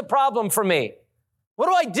do. This is a problem for me. What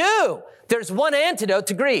do I do? There's one antidote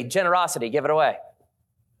to greed, generosity. Give it away.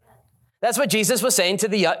 That's what Jesus was saying to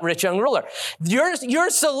the rich young ruler. Your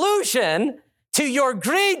solution to your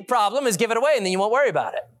greed problem is give it away, and then you won't worry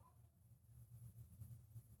about it.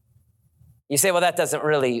 You say, well, that doesn't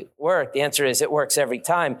really work. The answer is it works every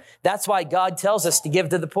time. That's why God tells us to give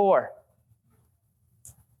to the poor.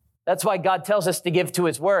 That's why God tells us to give to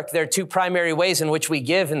his work. There are two primary ways in which we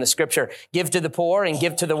give in the scripture. Give to the poor and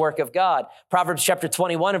give to the work of God. Proverbs chapter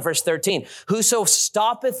 21 and verse 13. Whoso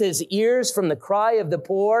stoppeth his ears from the cry of the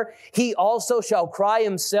poor, he also shall cry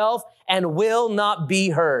himself and will not be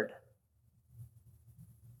heard.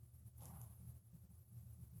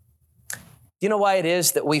 Do you know why it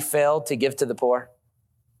is that we fail to give to the poor?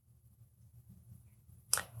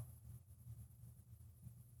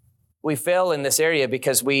 We fail in this area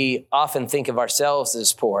because we often think of ourselves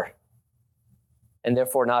as poor and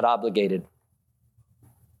therefore not obligated.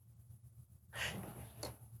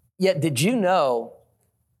 Yet, did you know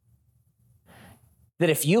that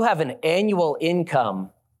if you have an annual income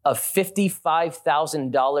of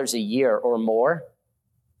 $55,000 a year or more,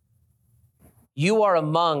 you are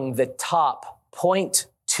among the top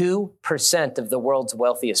 0.2% of the world's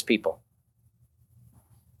wealthiest people?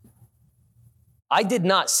 I did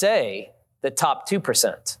not say the top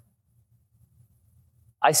 2%.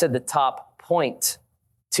 I said the top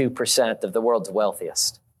 0.2% of the world's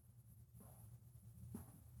wealthiest.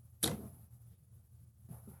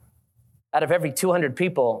 Out of every 200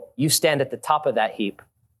 people, you stand at the top of that heap.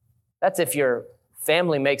 That's if your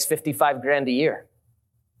family makes 55 grand a year,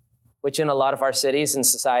 which in a lot of our cities and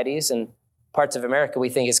societies and parts of America, we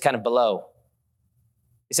think is kind of below.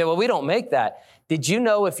 You say, well, we don't make that. Did you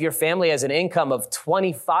know if your family has an income of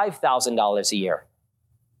 $25,000 a year,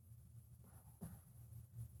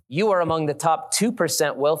 you are among the top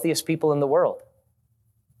 2% wealthiest people in the world?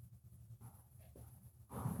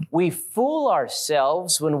 We fool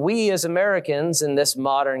ourselves when we as Americans in this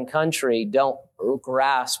modern country don't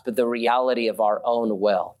grasp the reality of our own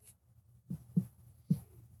wealth.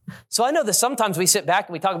 So I know that sometimes we sit back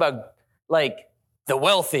and we talk about like the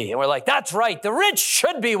wealthy and we're like, that's right, the rich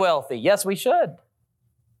should be wealthy. Yes, we should.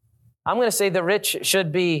 I'm going to say the rich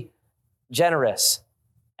should be generous.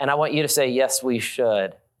 And I want you to say, yes, we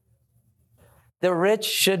should. The rich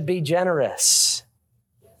should be generous.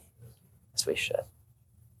 Yes, we should.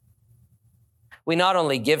 We not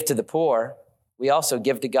only give to the poor, we also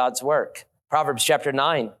give to God's work. Proverbs chapter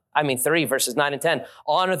 3, verses 9 and 10.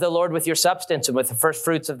 Honor the Lord with your substance and with the first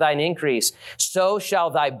fruits of thine increase. So shall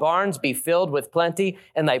thy barns be filled with plenty,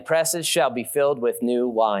 and thy presses shall be filled with new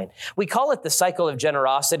wine. We call it the cycle of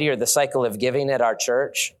generosity or the cycle of giving at our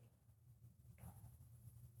church.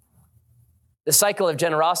 The cycle of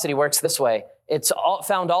generosity works this way. It's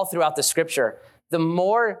found all throughout the scripture. The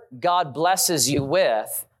more God blesses you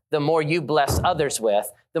with, the more you bless others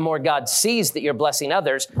with. The more God sees that you're blessing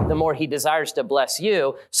others, the more he desires to bless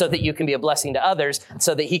you so that you can be a blessing to others,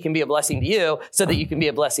 so that he can be a blessing to you, so that you can be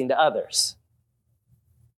a blessing to others.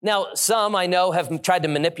 Now, some I know have tried to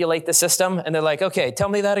manipulate the system, and they're like, okay, tell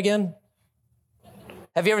me that again.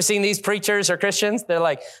 Have you ever seen these preachers or Christians? They're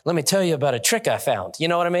like, let me tell you about a trick I found. You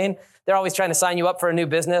know what I mean? They're always trying to sign you up for a new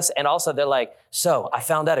business. And also they're like, so I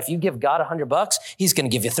found out if you give God $100, he's going to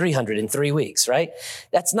give you 300 in 3 weeks, right?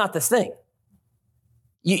 That's not the thing.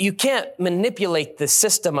 You can't manipulate the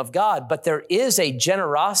system of God, but there is a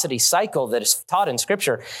generosity cycle that is taught in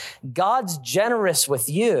scripture. God's generous with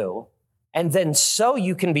you, and then so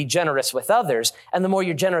you can be generous with others. And the more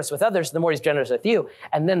you're generous with others, the more he's generous with you.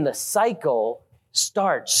 And then the cycle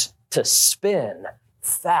starts to spin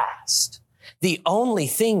fast. The only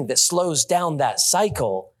thing that slows down that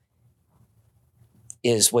cycle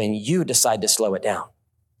is when you decide to slow it down.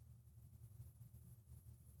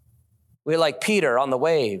 We're like Peter on the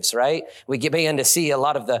waves, right? We begin to see a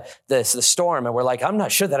lot of the storm, and we're like, I'm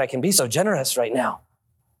not sure that I can be so generous right now.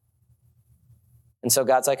 And so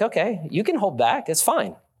God's like, okay, you can hold back. It's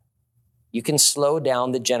fine. You can slow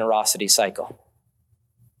down the generosity cycle.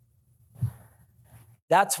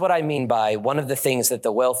 That's what I mean by one of the things that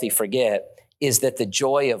the wealthy forget is that the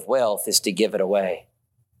joy of wealth is to give it away.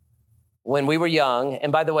 When we were young,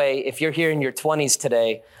 and by the way, if you're here in your 20s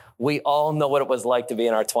today, we all know what it was like to be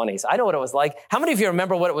in our 20s. I know what it was like. How many of you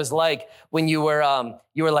remember what it was like when you were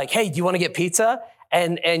like, hey, do you want to get pizza?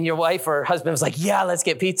 And your wife or husband was like, yeah, let's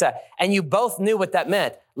get pizza. And you both knew what that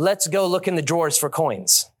meant. Let's go look in the drawers for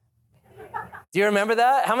coins. Do you remember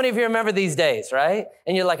that? How many of you remember these days, right?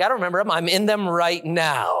 And you're like, I don't remember them. I'm in them right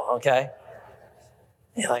now, okay?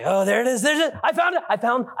 And you're like, oh, there it is. There's it. I found it. I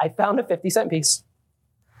found a 50-cent piece.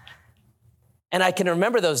 And I can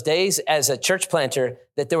remember those days as a church planter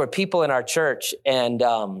that there were people in our church and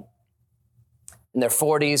in their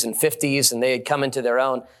 40s and 50s, and they had come into their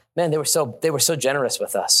own. Man, they were so generous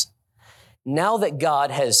with us. Now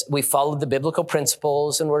that we followed the biblical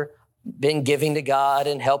principles and we're been giving to God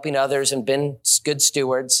and helping others and been good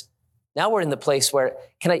stewards. Now we're in the place where,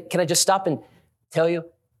 can I just stop and tell you,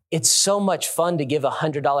 it's so much fun to give a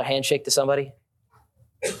 $100 handshake to somebody.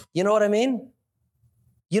 You know what I mean?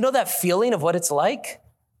 You know that feeling of what it's like?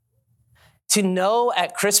 To know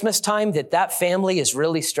at Christmas time that family is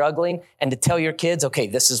really struggling and to tell your kids, okay,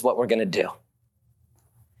 this is what we're going to do.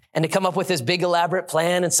 And to come up with this big elaborate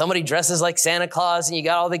plan and somebody dresses like Santa Claus and you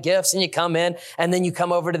got all the gifts and you come in and then you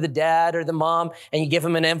come over to the dad or the mom and you give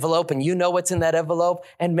them an envelope and you know what's in that envelope.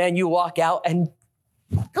 And man, you walk out and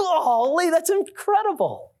golly, that's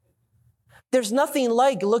incredible. There's nothing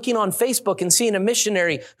like looking on Facebook and seeing a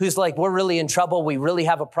missionary who's like, we're really in trouble. We really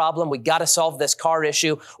have a problem. We got to solve this car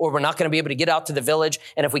issue or we're not going to be able to get out to the village.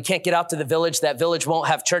 And if we can't get out to the village, that village won't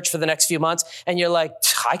have church for the next few months. And you're like,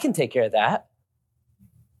 I can take care of that.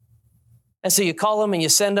 And so you call them and you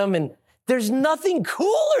send them, and there's nothing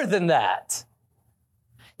cooler than that.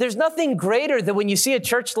 There's nothing greater than when you see a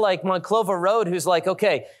church like Monclova Road who's like,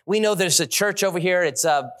 okay, we know there's a church over here. It's,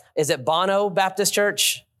 is it Bono Baptist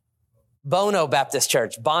Church? Bono Baptist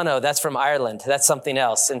Church. Bono, that's from Ireland. That's something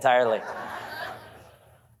else entirely.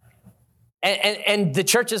 And the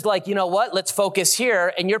church is like, you know what? Let's focus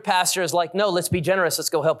here. And your pastor is like, no, let's be generous. Let's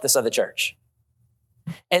go help this other church.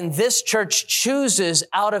 And this church chooses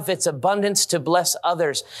out of its abundance to bless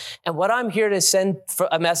others. And what I'm here to send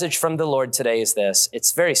a message from the Lord today is this.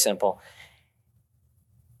 It's very simple.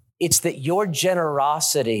 It's that your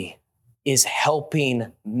generosity is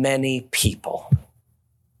helping many people.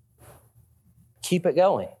 Keep it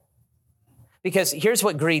going. Because here's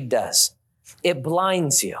what greed does. It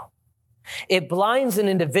blinds you. It blinds an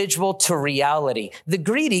individual to reality. The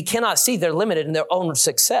greedy cannot see they're limited in their own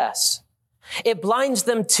success. It blinds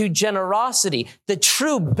them to generosity. The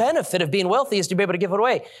true benefit of being wealthy is to be able to give it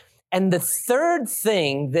away. And the third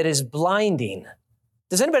thing that is blinding,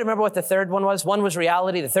 does anybody remember what the third one was? One was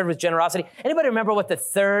reality, the third was generosity. Anybody remember what the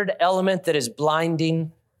third element that is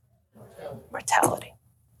blinding? Mortality.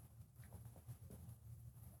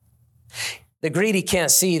 The greedy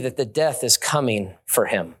can't see that the death is coming for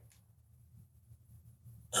him.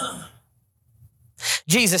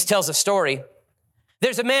 Jesus tells a story.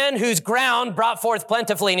 There's a man whose ground brought forth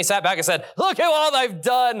plentifully, and he sat back and said, look at all I've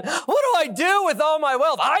done. What do I do with all my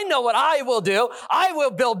wealth? I know what I will do. I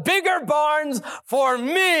will build bigger barns for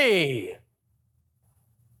me.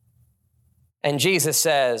 And Jesus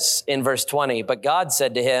says in verse 20, but God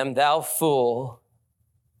said to him, thou fool,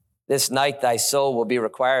 this night thy soul will be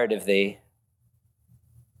required of thee.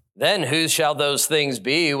 Then whose shall those things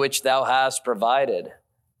be which thou hast provided?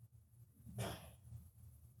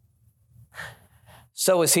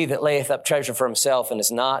 So is he that layeth up treasure for himself and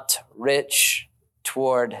is not rich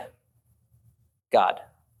toward God.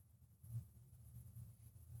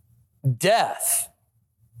 Death,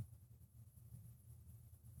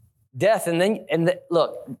 and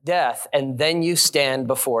then you stand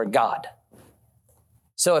before God.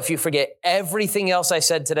 So if you forget everything else I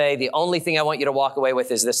said today, the only thing I want you to walk away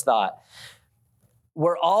with is this thought.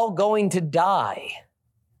 We're all going to die.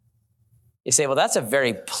 You say, well, that's a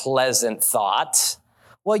very pleasant thought.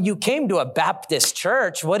 Well, you came to a Baptist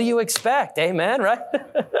church. What do you expect? Amen, right?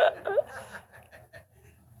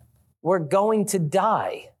 We're going to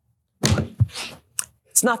die.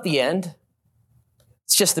 It's not the end.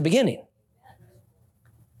 It's just the beginning.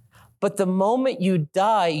 But the moment you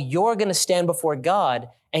die, you're going to stand before God,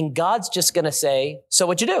 and God's just going to say, so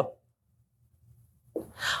what'd you do?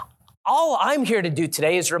 All I'm here to do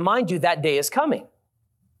today is remind you that day is coming.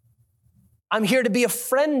 I'm here to be a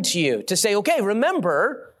friend to you, to say, okay,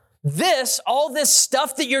 remember all this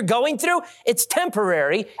stuff that you're going through, it's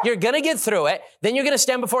temporary. You're going to get through it. Then you're going to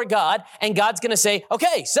stand before God, and God's going to say,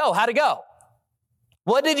 okay, so how'd it go?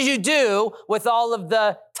 What did you do with all of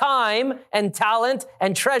the time and talent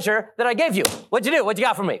and treasure that I gave you? What'd you do? What you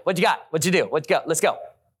got for me? What you got? What'd you do? Let's go. Let's go.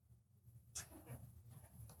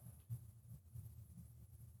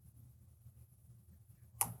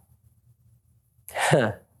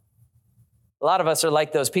 A lot of us are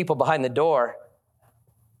like those people behind the door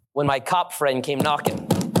when my cop friend came knocking.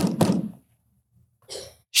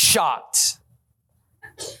 Shocked.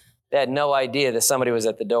 They had no idea that somebody was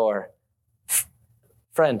at the door.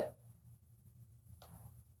 Friend,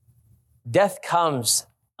 death comes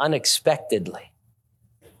unexpectedly.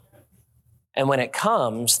 And when it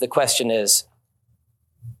comes, the question is,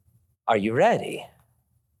 are you ready?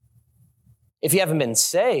 If you haven't been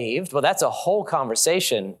saved, well, that's a whole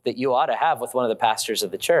conversation that you ought to have with one of the pastors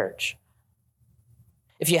of the church.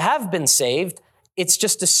 If you have been saved, it's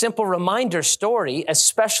just a simple reminder story,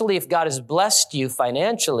 especially if God has blessed you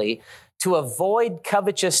financially, to avoid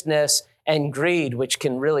covetousness and greed, which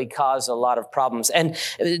can really cause a lot of problems. And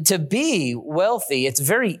to be wealthy, it's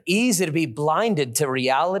very easy to be blinded to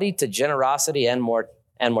reality, to generosity, and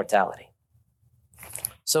mortality.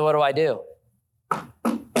 So what do I do?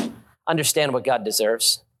 Understand what God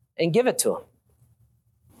deserves and give it to him.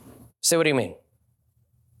 Say, what do you mean?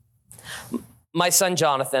 My son,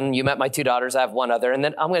 Jonathan, you met my two daughters. I have one other. And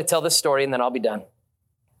then I'm going to tell this story and then I'll be done.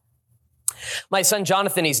 My son,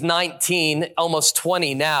 Jonathan, he's 19, almost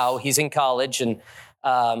 20 now. He's in college and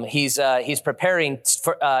he's preparing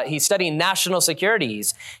for, he's studying national security.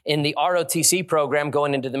 He's in the ROTC program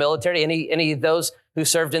going into the military. Any of those who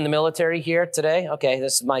served in the military here today? Okay,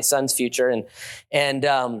 this is my son's future. And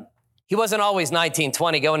he wasn't always 19,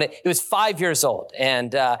 20 going. He was 5 years old.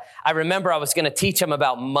 And I remember I was going to teach him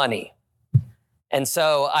about money. And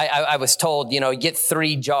so I was told, get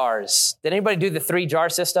 3 jars. Did anybody do the 3-jar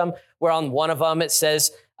system? Where on one of them it says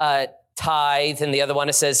tithe, and the other one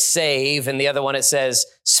it says save, and the other one it says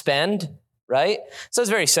spend, right? So it's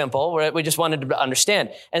very simple. We just wanted to understand.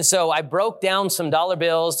 And so I broke down some dollar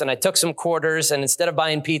bills, and I took some quarters, and instead of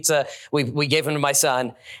buying pizza, we gave them to my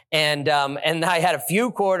son. And I had a few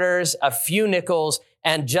quarters, a few nickels,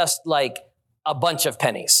 and just like a bunch of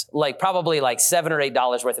pennies, like probably like $7 or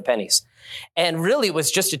 $8 worth of pennies. And really it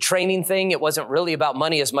was just a training thing. It wasn't really about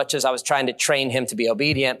money as much as I was trying to train him to be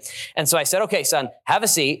obedient. And so I said, okay, son, have a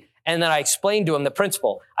seat. And then I explained to him the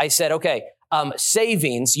principle. I said, okay,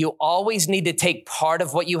 savings, you always need to take part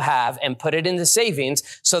of what you have and put it into savings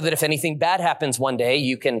so that if anything bad happens one day,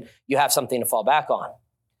 you have something to fall back on.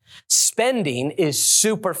 Spending is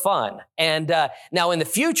super fun. And now in the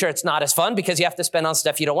future, it's not as fun because you have to spend on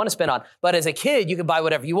stuff you don't want to spend on. But as a kid, you can buy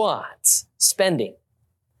whatever you want. Spending.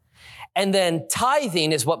 And then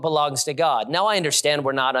tithing is what belongs to God. Now I understand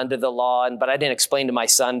we're not under the law, but I didn't explain to my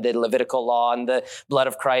son the Levitical law and the blood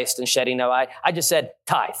of Christ and shedding of I just said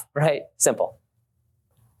tithe, right? Simple.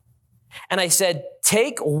 And I said,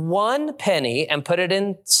 take 1 penny and put it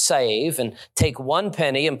in save, and take 1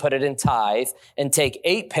 penny and put it in tithe, and take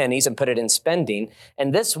 8 pennies and put it in spending.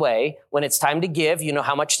 And this way, when it's time to give, you know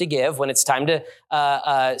how much to give. When it's time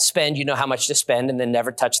to spend, you know how much to spend, and then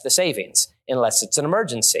never touch the savings unless it's an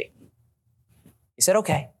emergency. He said,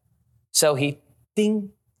 okay. So he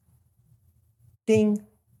ding, ding,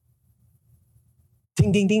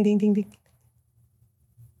 ding, ding, ding, ding, ding, ding.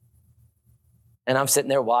 And I'm sitting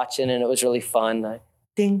there watching, and it was really fun.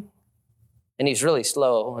 Ding. And he's really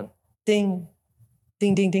slow. And ding,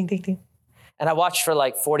 ding, ding, ding, ding, ding. And I watched for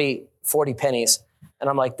like 40 pennies. And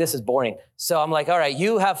I'm like, this is boring. So I'm like, all right,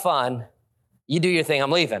 you have fun. You do your thing.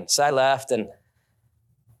 I'm leaving. So I left and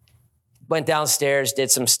went downstairs, did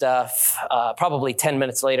some stuff. Probably 10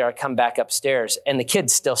 minutes later, I come back upstairs, and the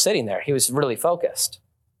kid's still sitting there. He was really focused.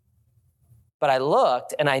 But I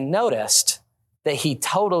looked, and I noticed that he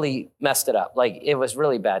totally messed it up. Like, it was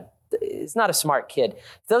really bad. He's not a smart kid.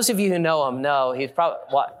 Those of you who know him know he's probably,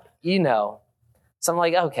 you know. So I'm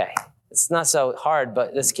like, okay, it's not so hard,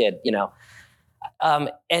 but this kid, you know.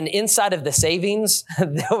 And inside of the savings,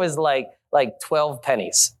 there was like 12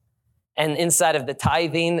 pennies. And inside of the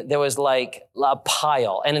tithing, there was like a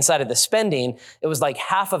pile. And inside of the spending, it was like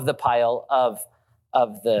half of the pile of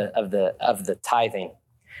the tithing.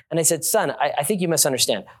 And I said, son, I think you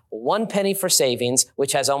misunderstand. 1 penny for savings,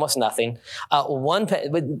 which has almost nothing. 1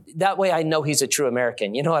 penny, that way I know he's a true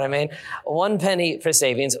American. You know what I mean? 1 penny for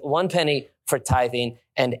savings, 1 penny for tithing,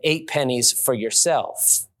 and 8 pennies for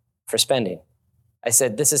yourself for spending. I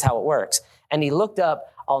said, this is how it works. And he looked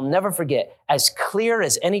up, I'll never forget, as clear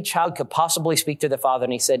as any child could possibly speak to the father.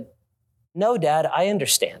 And he said, no, Dad, I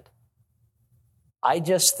understand. I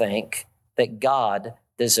just think that God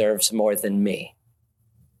deserves more than me.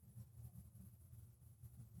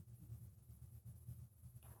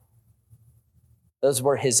 Those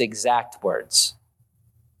were his exact words.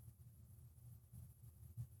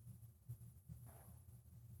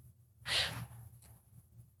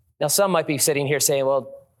 Now, some might be sitting here saying,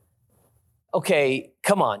 well, okay,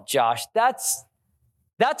 come on, Josh, that's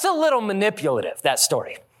a little manipulative, that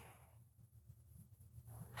story.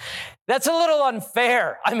 That's a little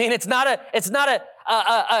unfair. I mean, it's not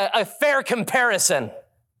a fair comparison.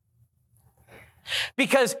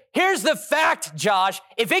 Because here's the fact, Josh,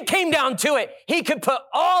 if it came down to it, he could put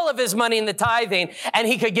all of his money in the tithing and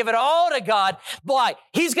he could give it all to God. Why?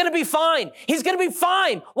 He's going to be fine. He's going to be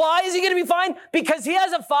fine. Why is he going to be fine? Because he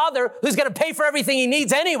has a father who's going to pay for everything he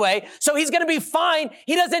needs anyway. So he's going to be fine.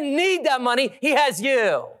 He doesn't need that money. He has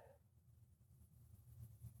you.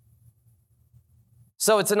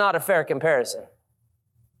 So it's not a fair comparison.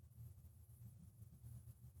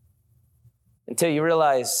 Until you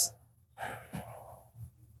realize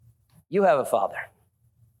you have a father.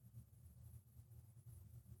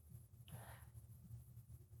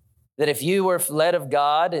 That if you were led of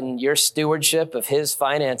God in your stewardship of his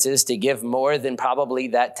finances to give more than probably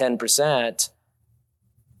that 10%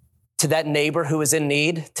 to that neighbor who is in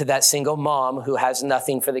need, to that single mom who has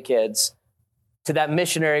nothing for the kids, to that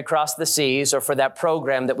missionary across the seas, or for that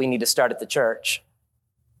program that we need to start at the church.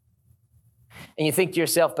 And you think to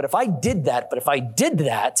yourself, but if I did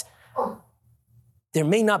that, there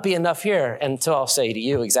may not be enough here. And so I'll say to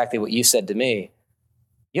you exactly what you said to me.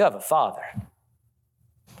 You have a father.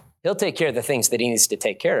 He'll take care of the things that he needs to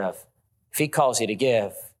take care of. If he calls you to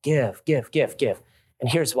give. And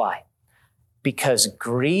here's why. Because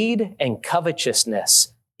greed and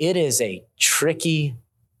covetousness, it is a tricky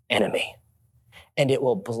enemy. And it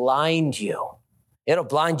will blind you. It'll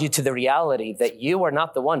blind you to the reality that you are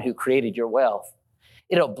not the one who created your wealth.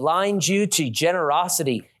 It'll blind you to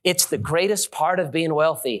generosity. It's the greatest part of being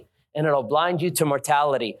wealthy. And it'll blind you to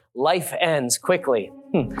mortality. Life ends quickly.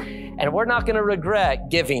 And we're not going to regret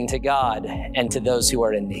giving to God and to those who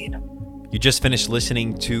are in need. You just finished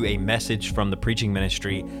listening to a message from the preaching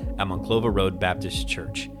ministry at Monclova Road Baptist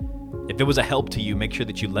Church. If it was a help to you, make sure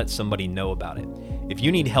that you let somebody know about it. If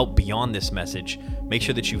you need help beyond this message, make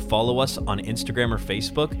sure that you follow us on Instagram or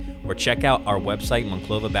Facebook, or check out our website,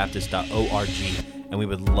 monclovabaptist.org, and we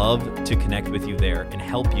would love to connect with you there and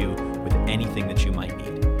help you with anything that you might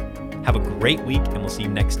need. Have a great week, and we'll see you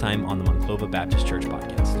next time on the Monclova Baptist Church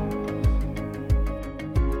Podcast.